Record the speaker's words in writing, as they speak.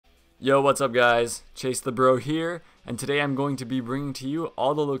Yo, what's up guys? Chase the Bro here, and today I'm going to be bringing to you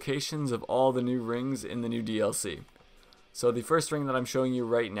all the locations of all the new rings in the new DLC. So the first ring that I'm showing you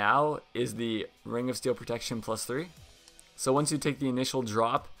right now is the Ring of Steel Protection +3. So once you take the initial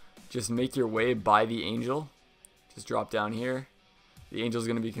drop, just make your way by the angel. Just drop down here. The angel is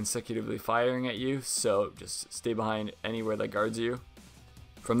going to be consecutively firing at you, so just stay behind anywhere that guards you.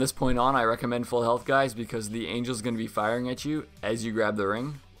 From this point on, I recommend full health guys because the angel is going to be firing at you as you grab the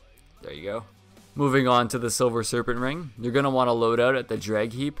ring. There you go. Moving on to the Silver Serpent Ring, you're going to want to load out at the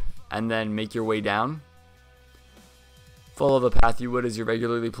drag heap and then make your way down. Follow the path you would as you're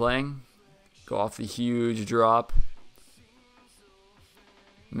regularly playing. Go off the huge drop.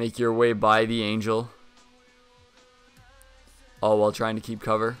 Make your way by the angel, all while trying to keep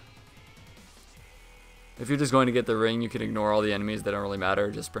cover. If you're just going to get the ring, you can ignore all the enemies. They don't really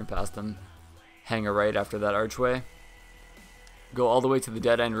matter. Just sprint past them. Hang a right after that archway. Go all the way to the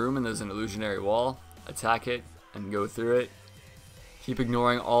dead end room and there's an illusionary wall. Attack it and go through it. Keep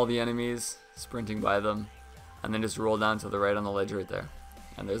ignoring all the enemies, sprinting by them, and then just roll down to the right on the ledge right there.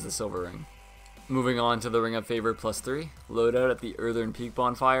 And there's the silver ring. Moving on to the Ring of Favour +3. Load out at the Earthern Peak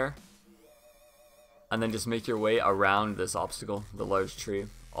bonfire. And then just make your way around this obstacle, the large tree,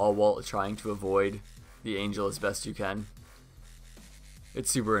 all while trying to avoid the angel as best you can. It's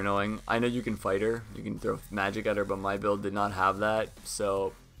super annoying. I know you can fight her, you can throw magic at her, but my build did not have that,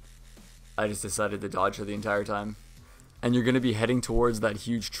 so I just decided to dodge her the entire time. And you're going to be heading towards that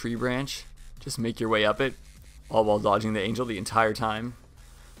huge tree branch. Just make your way up it, all while dodging the angel the entire time.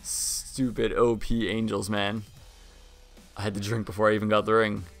 Stupid OP angels, man. I had to drink before I even got the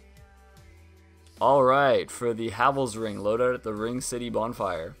ring. Alright, for the Havels Ring, load out at the Ring City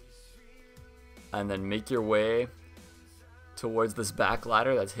bonfire. And then make your way towards this back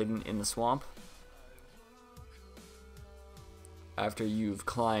ladder that's hidden in the swamp. After you've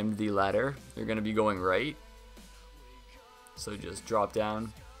climbed the ladder, you're going to be going right. So just drop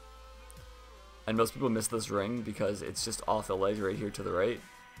down. And most people miss this ring because it's just off the ledge right here to the right.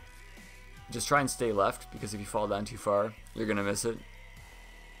 Just try and stay left because if you fall down too far, you're going to miss it.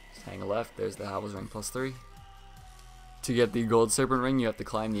 Just hang a left. There's the Havels Ring +3. To get the Gold Serpent Ring, you have to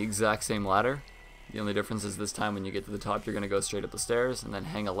climb the exact same ladder. The only difference is this time when you get to the top, you're going to go straight up the stairs and then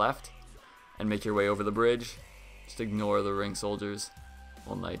hang a left and make your way over the bridge. Just ignore the ring soldiers,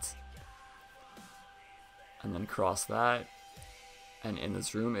 well, knights. And then cross that. And in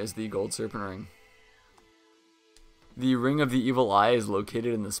this room is the Gold Serpent Ring. The Ring of the Evil Eye is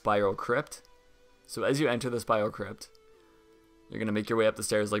located in the Spiral Crypt. So as you enter the Spiral Crypt, you're going to make your way up the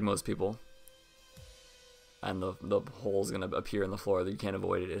stairs like most people. And the hole is going to appear in the floor. You can't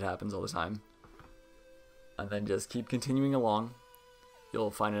avoid it. It happens all the time. And then just keep continuing along. You'll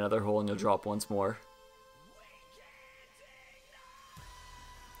find another hole and you'll drop once more.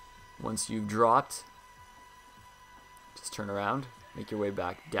 Once you've dropped, just turn around, make your way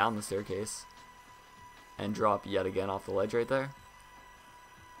back down the staircase, and drop yet again off the ledge right there.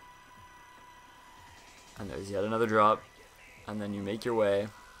 And there's yet another drop. And then you make your way,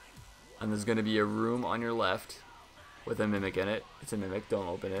 and there's going to be a room on your left with a mimic in it. It's a mimic, don't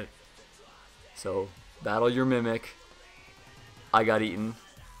open it. So battle your mimic. I got eaten,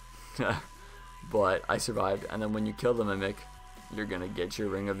 but I survived. And then when you kill the mimic, you're gonna get your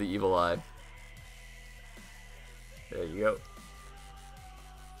Ring of the Evil Eye. There you go.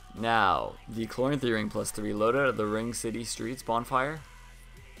 Now, the Chloranthy Ring +3 loaded at the Ring City Streets bonfire.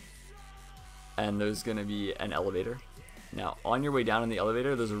 And there's gonna be an elevator. Now, on your way down in the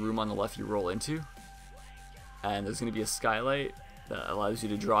elevator, there's a room on the left you roll into. And there's gonna be a skylight that allows you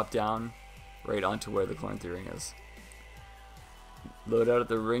to drop down right onto where the Chloranthy Ring is. Load out at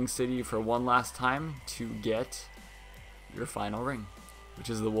the Ring City for one last time to get your final ring, which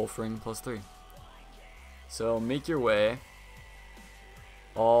is the Wolf Ring +3. So make your way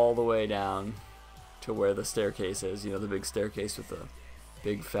all the way down to where the staircase is, you know, the big staircase with the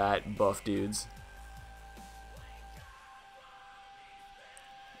big fat buff dudes.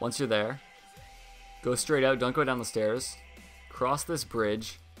 Once you're there, go straight out, don't go down the stairs, cross this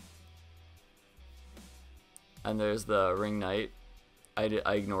bridge, and there's the Ring Knight. I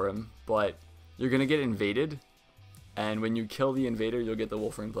ignore him, but you're gonna get invaded, and when you kill the invader, you'll get the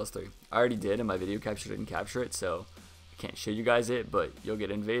Wolf Ring +3. I already did, and my video capture didn't capture it, so I can't show you guys it, but you'll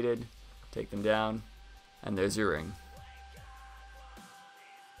get invaded, take them down, and there's your ring.